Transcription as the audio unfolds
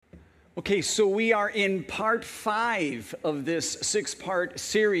Okay, so we are in part 5 of this 6-part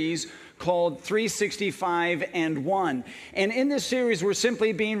series called 365 and 1. And in this series, we're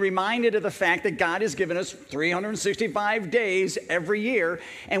simply being reminded of the fact that God has given us 365 days every year,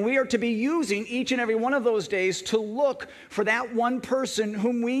 and we are to be using each and every one of those days to look for that one person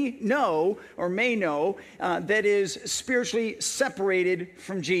whom we know or may know that is spiritually separated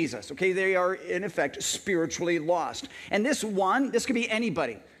from Jesus. Okay, they are in effect spiritually lost. And this could be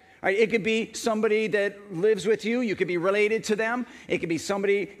anybody. Right, it could be somebody that lives with you. You could be related to them. It could be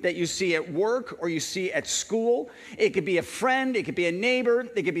somebody that you see at work or you see at school. It could be a friend. It could be a neighbor.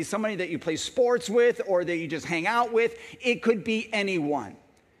 It could be somebody that you play sports with or that you just hang out with. It could be anyone.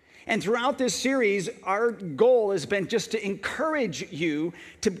 And throughout this series, our goal has been just to encourage you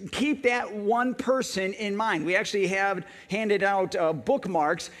to keep that one person in mind. We actually have handed out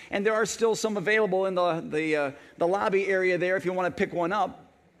bookmarks, and there are still some available in the lobby area there if you want to pick one up.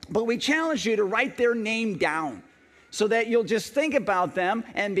 But we challenge you to write their name down so that you'll just think about them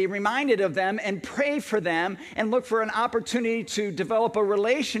and be reminded of them and pray for them and look for an opportunity to develop a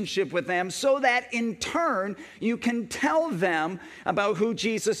relationship with them so that in turn you can tell them about who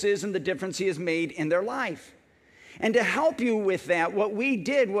Jesus is and the difference he has made in their life. And to help you with that, what we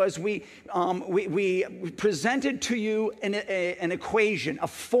did was we presented to you an equation, a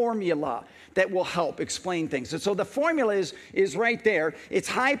formula that will help explain things. And so the formula is right there. It's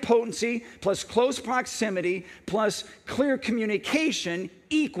high potency plus close proximity plus clear communication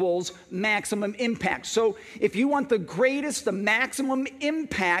equals maximum impact. So if you want the maximum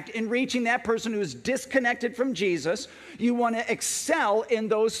impact in reaching that person who is disconnected from Jesus, you want to excel in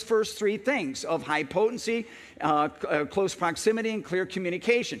those first three things of high potency, close proximity, and clear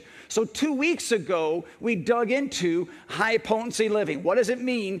communication. So 2 weeks ago, we dug into high potency living. What does it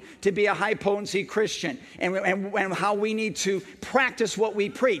mean to be a high potency Christian? And how we need to practice what we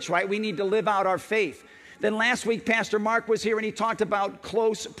preach, right? We need to live out our faith. Then last week, Pastor Mark was here and he talked about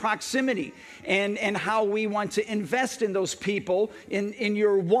close proximity and how we want to invest in those people in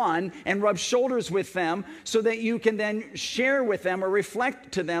your one and rub shoulders with them so that you can then share with them or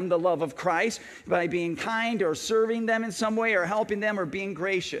reflect to them the love of Christ by being kind or serving them in some way or helping them or being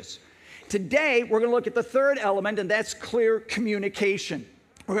gracious. Today, we're going to look at the third element, and that's clear communication.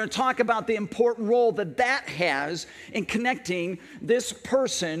 We're going to talk about the important role that has in connecting this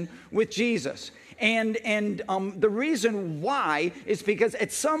person with Jesus. And the reason why is because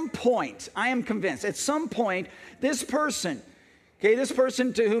at some point, I am convinced, at some point, this person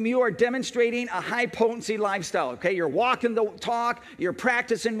to whom you are demonstrating a high potency lifestyle, okay, you're walking the talk, you're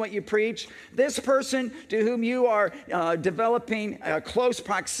practicing what you preach, this person to whom you are developing a close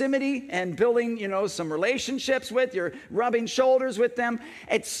proximity and building, some relationships with, you're rubbing shoulders with them,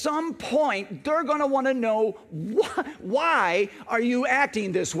 at some point, they're going to want to know why are you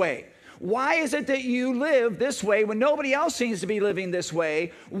acting this way? Why is it that you live this way when nobody else seems to be living this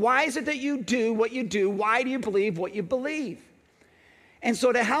way? Why is it that you do what you do? Why do you believe what you believe? And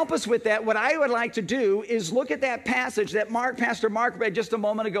so to help us with that, what I would like to do is look at that passage that Pastor Mark read just a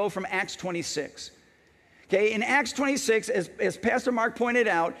moment ago from Acts 26. Okay, in Acts 26, as Pastor Mark pointed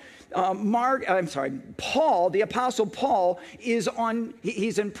out, Paul, the Apostle Paul, he's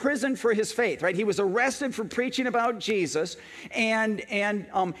in prison for his faith, right? He was arrested for preaching about Jesus, and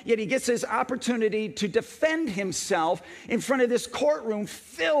yet he gets his opportunity to defend himself in front of this courtroom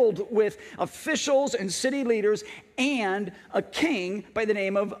filled with officials and city leaders and a king by the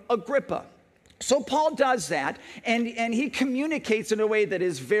name of Agrippa. So Paul does that, and he communicates in a way that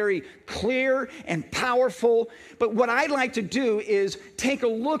is very clear and powerful. But what I'd like to do is take a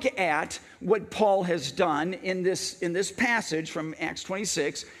look at what Paul has done in this passage from Acts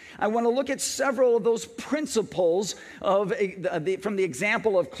 26. I want to look at several of those principles from the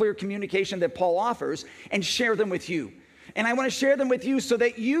example of clear communication that Paul offers and share them with you. And I want to share them with you so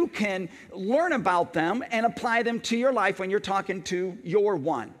that you can learn about them and apply them to your life when you're talking to your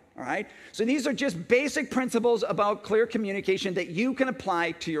one. All right? So these are just basic principles about clear communication that you can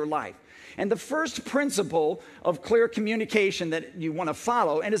apply to your life. And the first principle of clear communication that you want to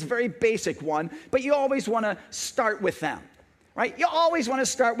follow, and it's a very basic one, but you always want to start with them, right? You always want to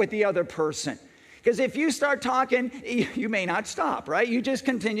start with the other person. Because if you start talking, you may not stop, right? You just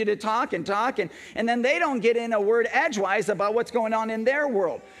continue to talk, and then they don't get in a word edgewise about what's going on in their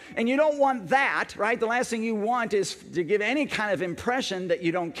world. And you don't want that, right? The last thing you want is to give any kind of impression that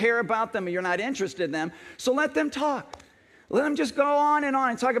you don't care about them or you're not interested in them. So let them talk. Let them just go on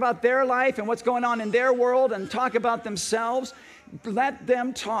and talk about their life and what's going on in their world and talk about themselves. Let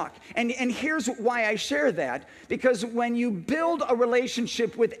them talk. And here's why I share that. Because when you build a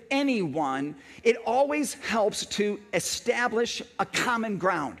relationship with anyone, it always helps to establish a common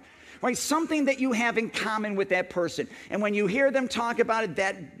ground. right? Something that you have in common with that person. And when you hear them talk about it,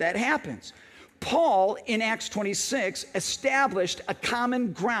 that happens. Paul, in Acts 26, established a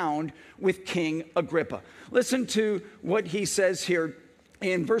common ground with King Agrippa. Listen to what he says here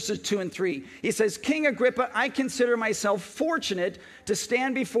in verses 2 and 3. He says, King Agrippa, I consider myself fortunate to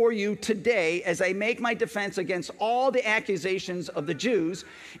stand before you today as I make my defense against all the accusations of the Jews,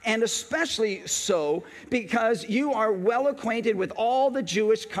 and especially so because you are well acquainted with all the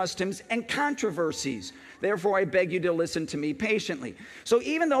Jewish customs and controversies. Therefore, I beg you to listen to me patiently. So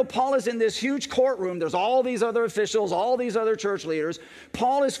even though Paul is in this huge courtroom, there's all these other officials, all these other church leaders,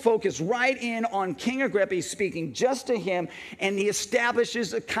 Paul is focused right in on King Agrippa. He's speaking just to him, and he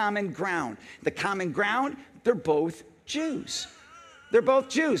establishes a common ground. The common ground, they're both Jews. They're both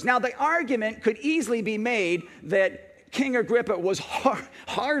Jews. Now, the argument could easily be made that King Agrippa was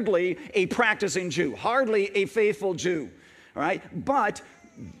hardly a practicing Jew, hardly a faithful Jew, all right? But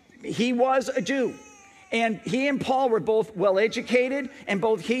he was a Jew. And he and Paul were both well-educated, and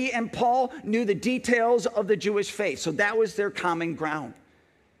both he and Paul knew the details of the Jewish faith. So that was their common ground.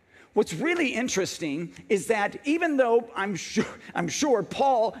 What's really interesting is that even though I'm sure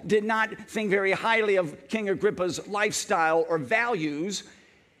Paul did not think very highly of King Agrippa's lifestyle or values,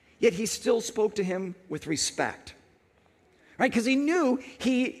 yet he still spoke to him with respect. Right? Because he knew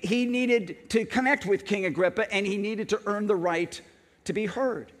he needed to connect with King Agrippa, and he needed to earn the right to be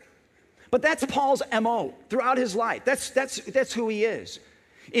heard. But that's Paul's MO throughout his life. That's who he is.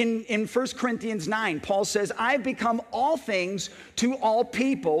 In 1 Corinthians 9, Paul says, I've become all things to all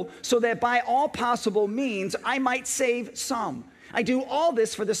people so that by all possible means I might save some. I do all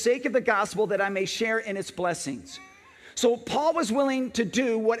this for the sake of the gospel that I may share in its blessings. So Paul was willing to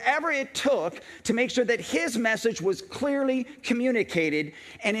do whatever it took to make sure that his message was clearly communicated.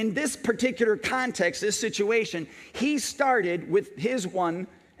 And in this particular context, this situation, he started with his one,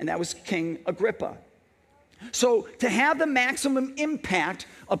 and that was King Agrippa. So to have the maximum impact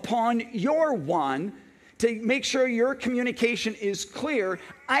upon your one, to make sure your communication is clear,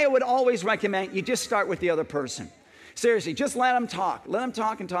 I would always recommend you just start with the other person. Seriously, just let them talk. Let them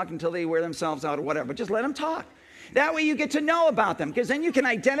talk and talk until they wear themselves out or whatever, but just let them talk. That way you get to know about them, because then you can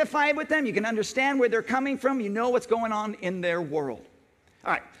identify with them, you can understand where they're coming from, you know what's going on in their world.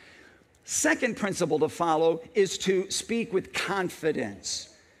 All right, second principle to follow is to speak with confidence.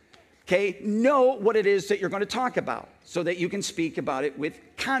 Okay, know what it is that you're going to talk about so that you can speak about it with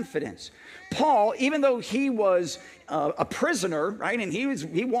confidence. Paul, even though he was a prisoner, right, and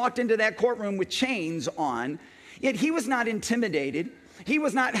he walked into that courtroom with chains on, yet he was not intimidated. He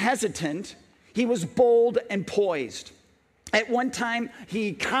was not hesitant. He was bold and poised. At one time,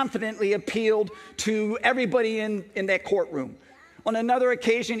 he confidently appealed to everybody in that courtroom. On another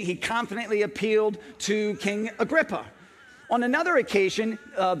occasion, he confidently appealed to King Agrippa. On another occasion,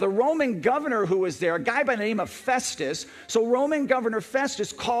 the Roman governor who was there, a guy by the name of Festus, so Roman governor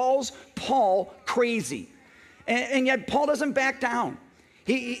Festus calls Paul crazy. And yet Paul doesn't back down.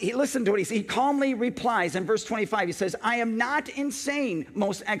 He listened to what he said. He calmly replies in verse 25. He says, I am not insane,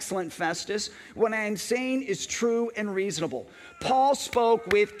 most excellent Festus. What I am saying is true and reasonable. Paul spoke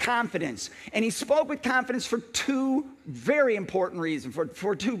with confidence. And he spoke with confidence for two very important reasons,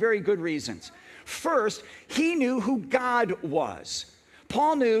 for two very good reasons. First, he knew who God was.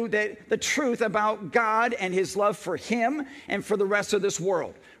 Paul knew that the truth about God and his love for him and for the rest of this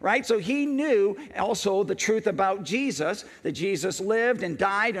world, right? So he knew also the truth about Jesus, that Jesus lived and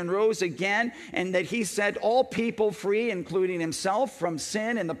died and rose again, and that he set all people free, including himself, from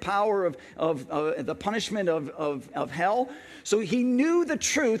sin and the power of the punishment of hell. So he knew the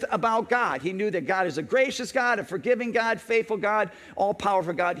truth about God. He knew that God is a gracious God, a forgiving God, faithful God,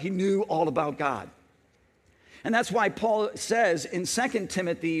 all-powerful God. He knew all about God. And that's why Paul says in 2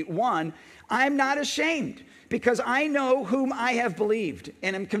 Timothy 1, I'm not ashamed, because I know whom I have believed,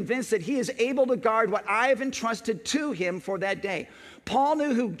 and am convinced that he is able to guard what I have entrusted to him for that day. Paul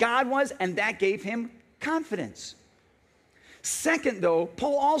knew who God was, and that gave him confidence. Second, though,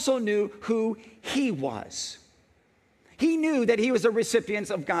 Paul also knew who he was. He knew that he was a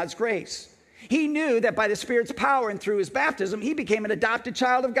recipient of God's grace. He knew that by the Spirit's power and through his baptism, he became an adopted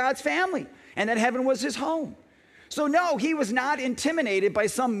child of God's family, and that heaven was his home. So no, he was not intimidated by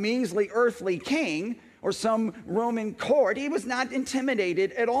some measly earthly king or some Roman court. He was not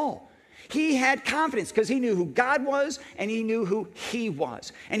intimidated at all. He had confidence because he knew who God was and he knew who he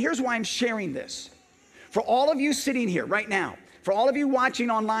was. And here's why I'm sharing this. For all of you sitting here right now, for all of you watching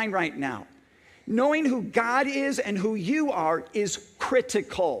online right now, knowing who God is and who you are is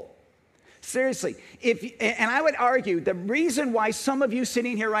critical. Seriously. And I would argue the reason why some of you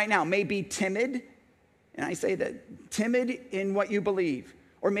sitting here right now may be timid, and I say that, timid in what you believe,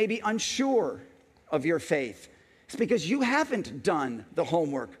 or maybe unsure of your faith. It's because you haven't done the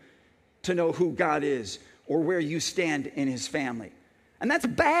homework to know who God is or where you stand in his family. And that's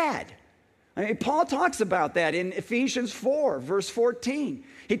bad. I mean, Paul talks about that in Ephesians 4, verse 14.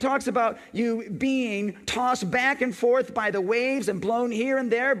 He talks about you being tossed back and forth by the waves and blown here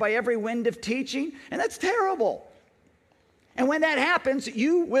and there by every wind of teaching. And that's terrible. And when that happens,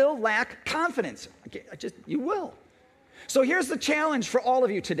 you will lack confidence. You will. So here's the challenge for all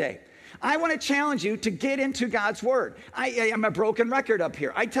of you today. I want to challenge you to get into God's word. I'm a broken record up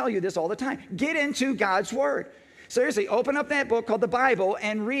here. I tell you this all the time. Get into God's word. Seriously, open up that book called the Bible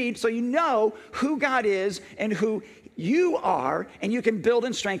and read so you know who God is and who you are, and you can build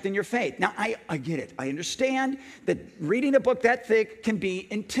and strengthen your faith. Now, I get it. I understand that reading a book that thick can be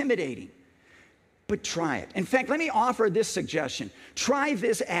intimidating. But try it. In fact, let me offer this suggestion. Try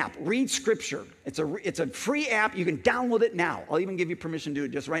this app, Read Scripture. It's a free app. You can download it now. I'll even give you permission to do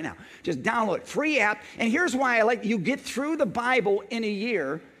it just right now. Just download it. Free app. And here's why I like you get through the Bible in a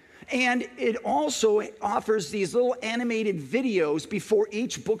year. And it also offers these little animated videos before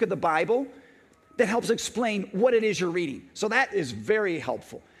each book of the Bible that helps explain what it is you're reading. So that is very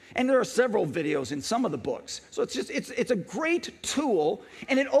helpful. And there are several videos in some of the books. So it's a great tool,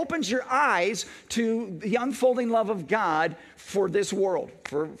 and it opens your eyes to the unfolding love of God for this world,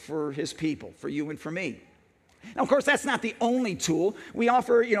 for his people, for you and for me. Now, of course, that's not the only tool. We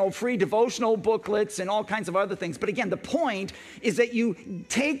offer, free devotional booklets and all kinds of other things. But again, the point is that you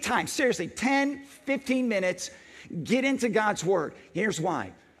take time, seriously, 10, 15 minutes, get into God's word. Here's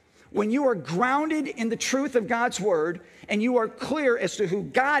why. When you are grounded in the truth of God's word and you are clear as to who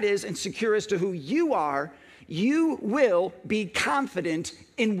God is and secure as to who you are, you will be confident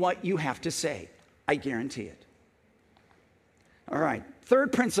in what you have to say. I guarantee it. All right.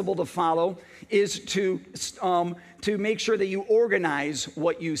 Third principle to follow is to make sure that you organize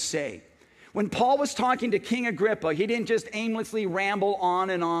what you say. When Paul was talking to King Agrippa, he didn't just aimlessly ramble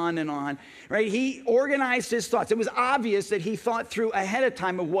on and on and on, right? He organized his thoughts. It was obvious that he thought through ahead of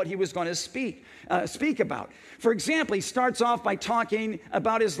time of what he was going to speak about. For example, he starts off by talking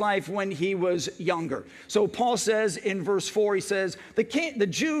about his life when he was younger. So Paul says in verse 4, he says, the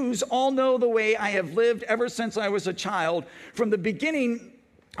Jews all know the way I have lived ever since I was a child, from the beginning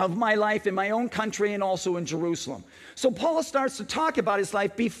of my life in my own country and also in Jerusalem. So Paul starts to talk about his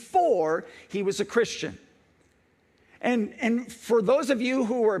life before he was a Christian. And for those of you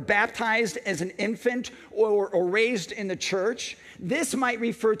who were baptized as an infant or raised in the church, this might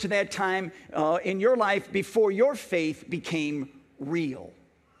refer to that time in your life before your faith became real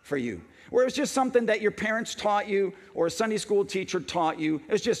for you. Where it was just something that your parents taught you or a Sunday school teacher taught you.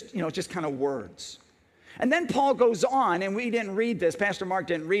 It was just kind of words. And then Paul goes on, and we didn't read this, Pastor Mark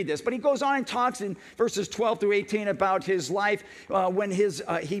didn't read this, but he goes on and talks in verses 12 through 18 about his life when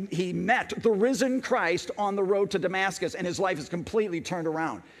he met the risen Christ on the road to Damascus, and his life is completely turned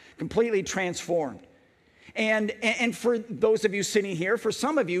around, completely transformed. And for those of you sitting here, for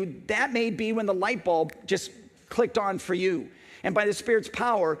some of you, that may be when the light bulb just clicked on for you. And by the Spirit's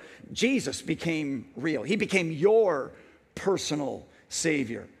power, Jesus became real. He became your personal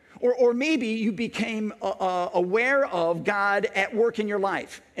Savior. Or maybe you became aware of God at work in your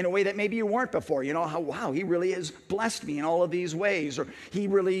life in a way that maybe you weren't before. Wow, he really has blessed me in all of these ways. Or he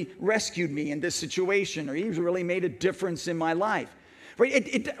really rescued me in this situation. Or he's really made a difference in my life.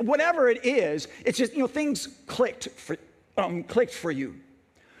 Right? Whatever it is, it's just, things clicked for you.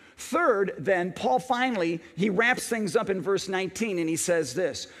 Third, then, Paul finally, he wraps things up in verse 19, and he says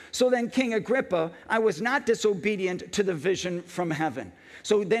this. So then, King Agrippa, I was not disobedient to the vision from heaven.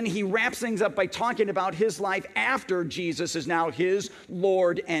 So then he wraps things up by talking about his life after Jesus is now his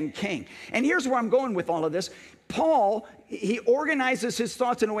Lord and King. And here's where I'm going with all of this. Paul, he organizes his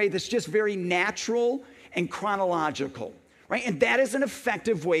thoughts in a way that's just very natural and chronological, right? And that is an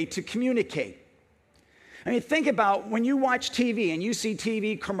effective way to communicate. I mean, think about when you watch TV and you see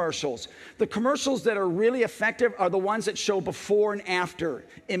TV commercials. The commercials that are really effective are the ones that show before and after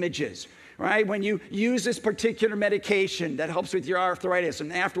images, right? When you use this particular medication that helps with your arthritis,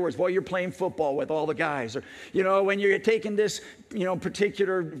 and afterwards, while you're playing football with all the guys, or when you're taking this,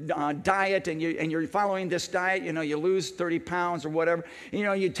 particular diet and you're following this diet, you lose 30 pounds or whatever.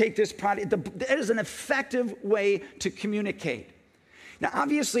 You take this product. That is an effective way to communicate. Now,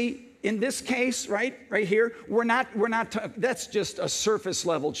 obviously, in this case, right here, that's just a surface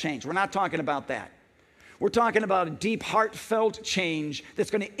level change. We're not talking about that. We're talking about a deep, heartfelt change that's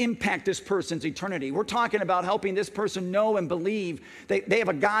going to impact this person's eternity. We're talking about helping this person know and believe that they have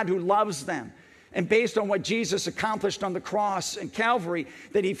a God who loves them. And based on what Jesus accomplished on the cross and Calvary,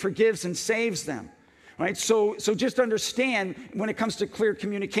 that he forgives and saves them. Right? So just understand, when it comes to clear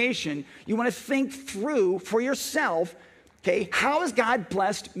communication, you want to think through for yourself, okay, how has God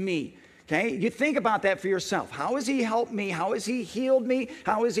blessed me? Okay, you think about that for yourself. How has he helped me? How has he healed me?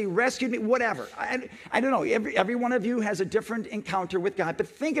 How has he rescued me? Whatever. I don't know. Every one of you has a different encounter with God, but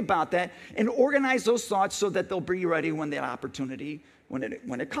think about that and organize those thoughts so that they'll be ready when that opportunity, when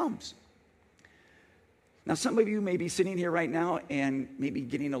it comes. Now, some of you may be sitting here right now and maybe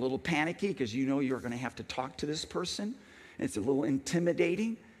getting a little panicky because you know you're going to have to talk to this person. It's a little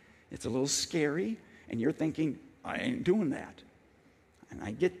intimidating. It's a little scary. And you're thinking, I ain't doing that. And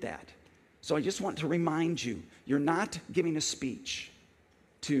I get that. So I just want to remind you, you're not giving a speech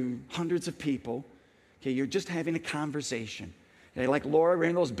to hundreds of people. Okay, you're just having a conversation. Okay, like Laura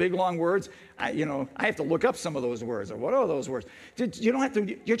ran those big, long words. I have to look up some of those words. Or what are those words? You don't have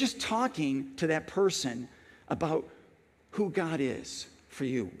to. You're just talking to that person about who God is for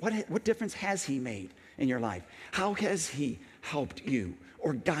you. What difference has he made in your life? How has he helped you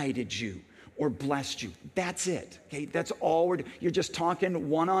or guided you or blessed you? That's it. Okay, that's all you're just talking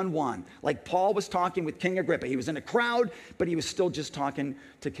one-on-one. Like Paul was talking with King Agrippa. He was in a crowd, but he was still just talking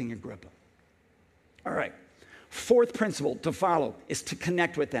to King Agrippa. All right. Fourth principle to follow is to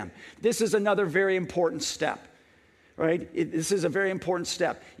connect with them. This is another very important step, right? This is a very important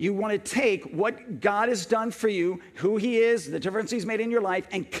step. You want to take what God has done for you, who he is, the difference he's made in your life,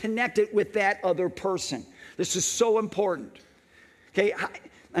 and connect it with that other person. This is so important. Okay,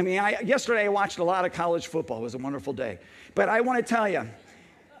 yesterday I watched a lot of college football. It was a wonderful day. But I want to tell you,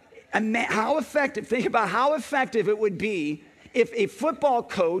 think about how effective it would be if a football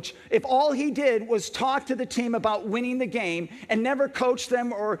coach, if all he did was talk to the team about winning the game and never coach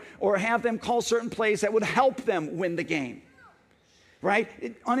them or have them call certain plays that would help them win the game.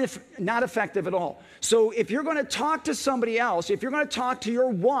 Right? Not effective at all. So if you're going to talk to somebody else, if you're going to talk to your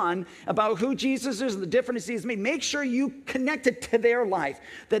one about who Jesus is and the difference he's made, make sure you connect it to their life,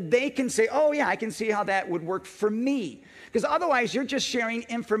 that they can say, oh yeah, I can see how that would work for me. Because otherwise you're just sharing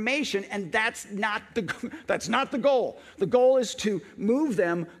information, and that's not the goal. The goal is to move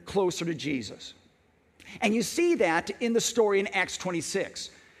them closer to Jesus. And you see that in the story in Acts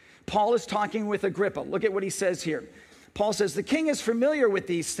 26. Paul is talking with Agrippa. Look at what he says here. Paul says, the king is familiar with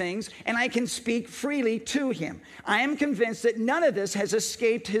these things, and I can speak freely to him. I am convinced that none of this has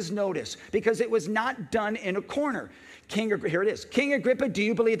escaped his notice, because it was not done in a corner. Here it is. King Agrippa, do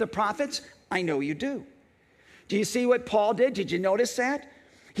you believe the prophets? I know you do. Do you see what Paul did? Did you notice that?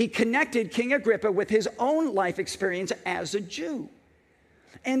 He connected King Agrippa with his own life experience as a Jew.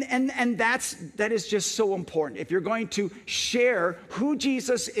 And that is just so important. If you're going to share who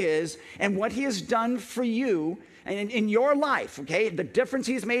Jesus is and what he has done for you and in your life, okay, the difference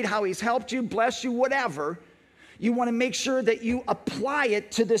he's made, how he's helped you, blessed you, whatever, you want to make sure that you apply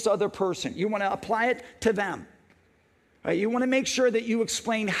it to this other person. You want to apply it to them. Right? You want to make sure that you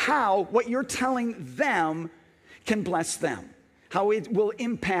explain how what you're telling them can bless them, how it will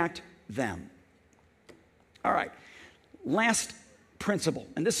impact them. All right, last principle,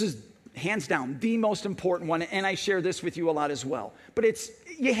 and this is hands down the most important one, and I share this with you a lot as well, but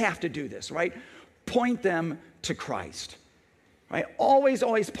you have to do this, right? Point them to Christ, right? Always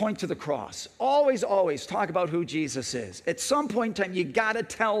point to the cross. Always talk about who Jesus is. At some point in time, you got to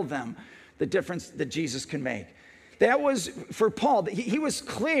tell them the difference that Jesus can make. That was, for Paul, he was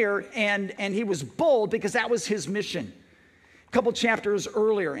clear and he was bold because that was his mission. A couple chapters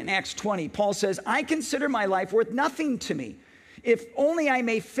earlier in Acts 20, Paul says, I consider my life worth nothing to me, if only I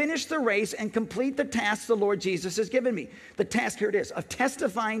may finish the race and complete the task the Lord Jesus has given me. The task, here it is, of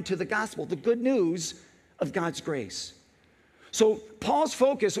testifying to the gospel, the good news of God's grace. So Paul's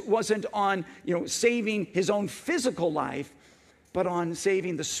focus wasn't on, saving his own physical life, but on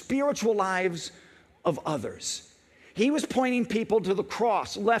saving the spiritual lives of others. He was pointing people to the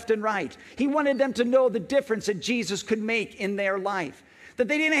cross left and right. He wanted them to know the difference that Jesus could make in their life. That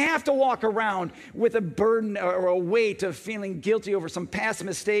they didn't have to walk around with a burden or a weight of feeling guilty over some past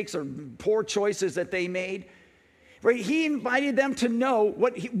mistakes or poor choices that they made. Right? He invited them to know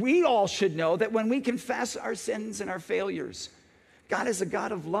what we all should know, that when we confess our sins and our failures, God is a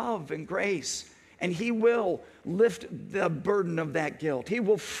God of love and grace. And he will lift the burden of that guilt. He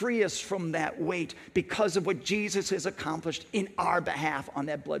will free us from that weight because of what Jesus has accomplished in our behalf on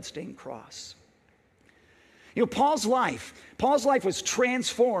that bloodstained cross. Paul's life was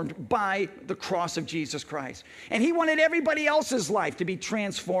transformed by the cross of Jesus Christ. And he wanted everybody else's life to be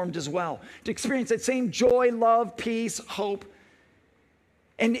transformed as well, to experience that same joy, love, peace, hope.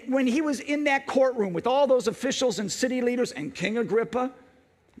 And when he was in that courtroom with all those officials and city leaders and King Agrippa,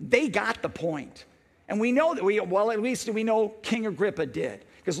 they got the point. And we know that at least we know King Agrippa did.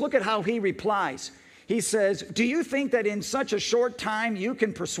 Because look at how he replies. he says, do you think that in such a short time you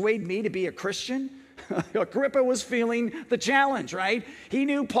can persuade me to be a Christian? Agrippa was feeling the challenge, right? He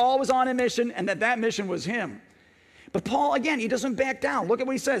knew Paul was on a mission and that mission was him. But Paul, again, he doesn't back down. Look at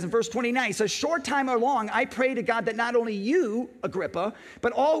what he says in verse 29. He says, short time or long, I pray to God that not only you, Agrippa,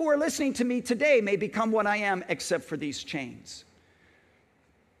 but all who are listening to me today may become what I am, except for these chains.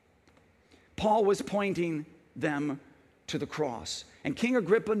 Paul was pointing them to the cross. And King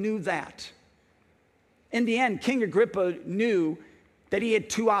Agrippa knew that. In the end, King Agrippa knew that he had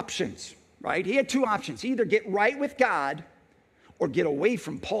two options, right? He had two options. Either get right with God or get away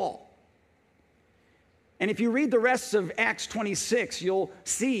from Paul. And if you read the rest of Acts 26, you'll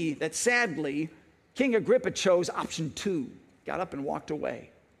see that sadly, King Agrippa chose option 2, got up and walked away.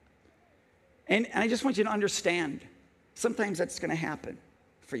 And I just want you to understand, sometimes that's going to happen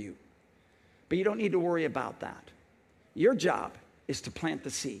for you. But you don't need to worry about that. Your job is to plant the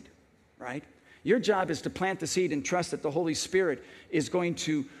seed, right? Your job is to plant the seed and trust that the Holy Spirit is going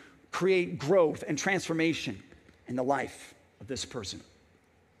to create growth and transformation in the life of this person.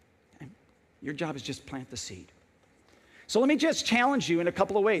 Your job is just plant the seed. So let me just challenge you in a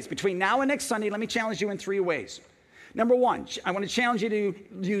couple of ways. Between now and next Sunday, let me challenge you in 3 ways. Number 1, I want to challenge you to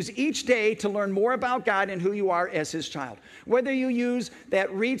use each day to learn more about God and who you are as his child. Whether you use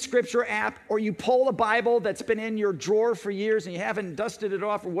that Read Scripture app or you pull a Bible that's been in your drawer for years and you haven't dusted it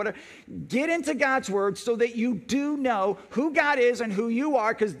off or whatever, get into God's word so that you do know who God is and who you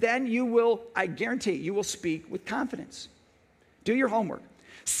are, because then you will, I guarantee, you will speak with confidence. Do your homework.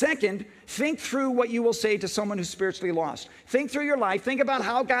 Second, think through what you will say to someone who's spiritually lost. Think through your life. Think about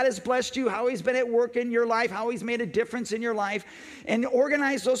how God has blessed you, how he's been at work in your life, how he's made a difference in your life, and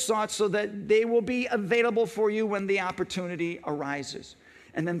organize those thoughts so that they will be available for you when the opportunity arises.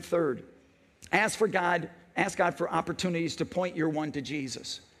 And then third, ask God for opportunities to point your one to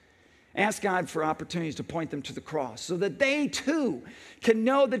Jesus. Ask God for opportunities to point them to the cross so that they too can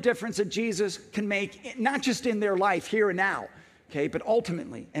know the difference that Jesus can make, not just in their life here and now, okay, but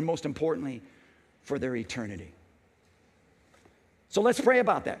ultimately and most importantly for their eternity. So let's pray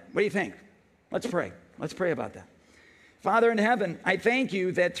about that. What do you think? Let's pray. Let's pray about that. Father in heaven, I thank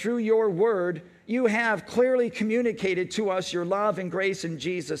you that through your word, you have clearly communicated to us your love and grace in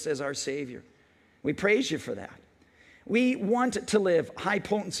Jesus as our Savior. We praise you for that. We want to live high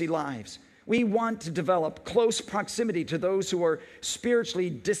potency lives. We want to develop close proximity to those who are spiritually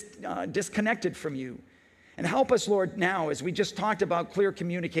disconnected from you. And help us, Lord, now, as we just talked about clear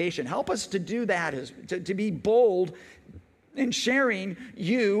communication, help us to do that, to be bold in sharing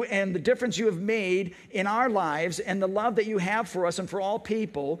you and the difference you have made in our lives and the love that you have for us and for all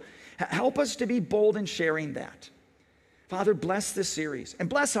people. Help us to be bold in sharing that. Father, bless this series and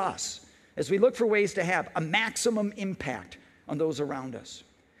bless us as we look for ways to have a maximum impact on those around us.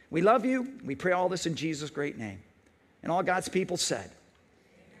 We love you. We pray all this in Jesus' great name. And all God's people said,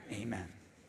 amen.